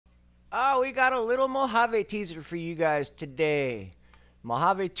Oh, we got a little Mojave teaser for you guys today.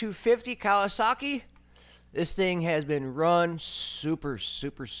 Mojave 250 Kawasaki. This thing has been run super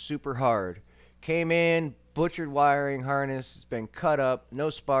hard. Came in, butchered wiring harness. It's been cut up, no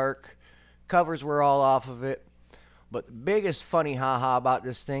spark. Covers were all off of it. But the biggest funny haha about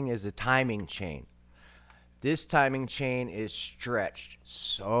this thing is the timing chain. This timing chain is stretched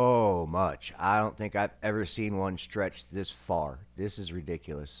so much. I don't think I've ever seen one stretched this far. This is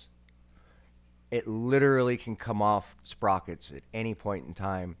ridiculous. It literally can come off sprockets at any point in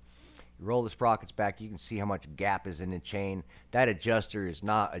time. You roll the sprockets back, you can see how much gap is in the chain. That adjuster is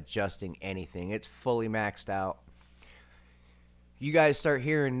not adjusting anything. It's fully maxed out. You guys start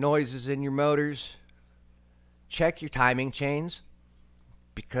hearing noises in your motors, check your timing chains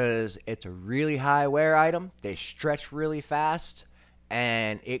because it's a really high wear item. They stretch really fast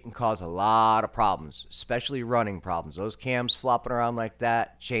and it can cause a lot of problems, especially running problems. Those cams flopping around like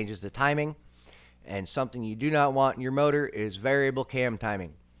that changes the timing. And something you do not want in your motor is variable cam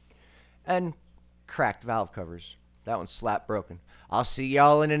timing. And cracked valve covers. That one's slap broken. I'll see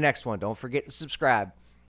y'all in the next one. Don't forget to subscribe.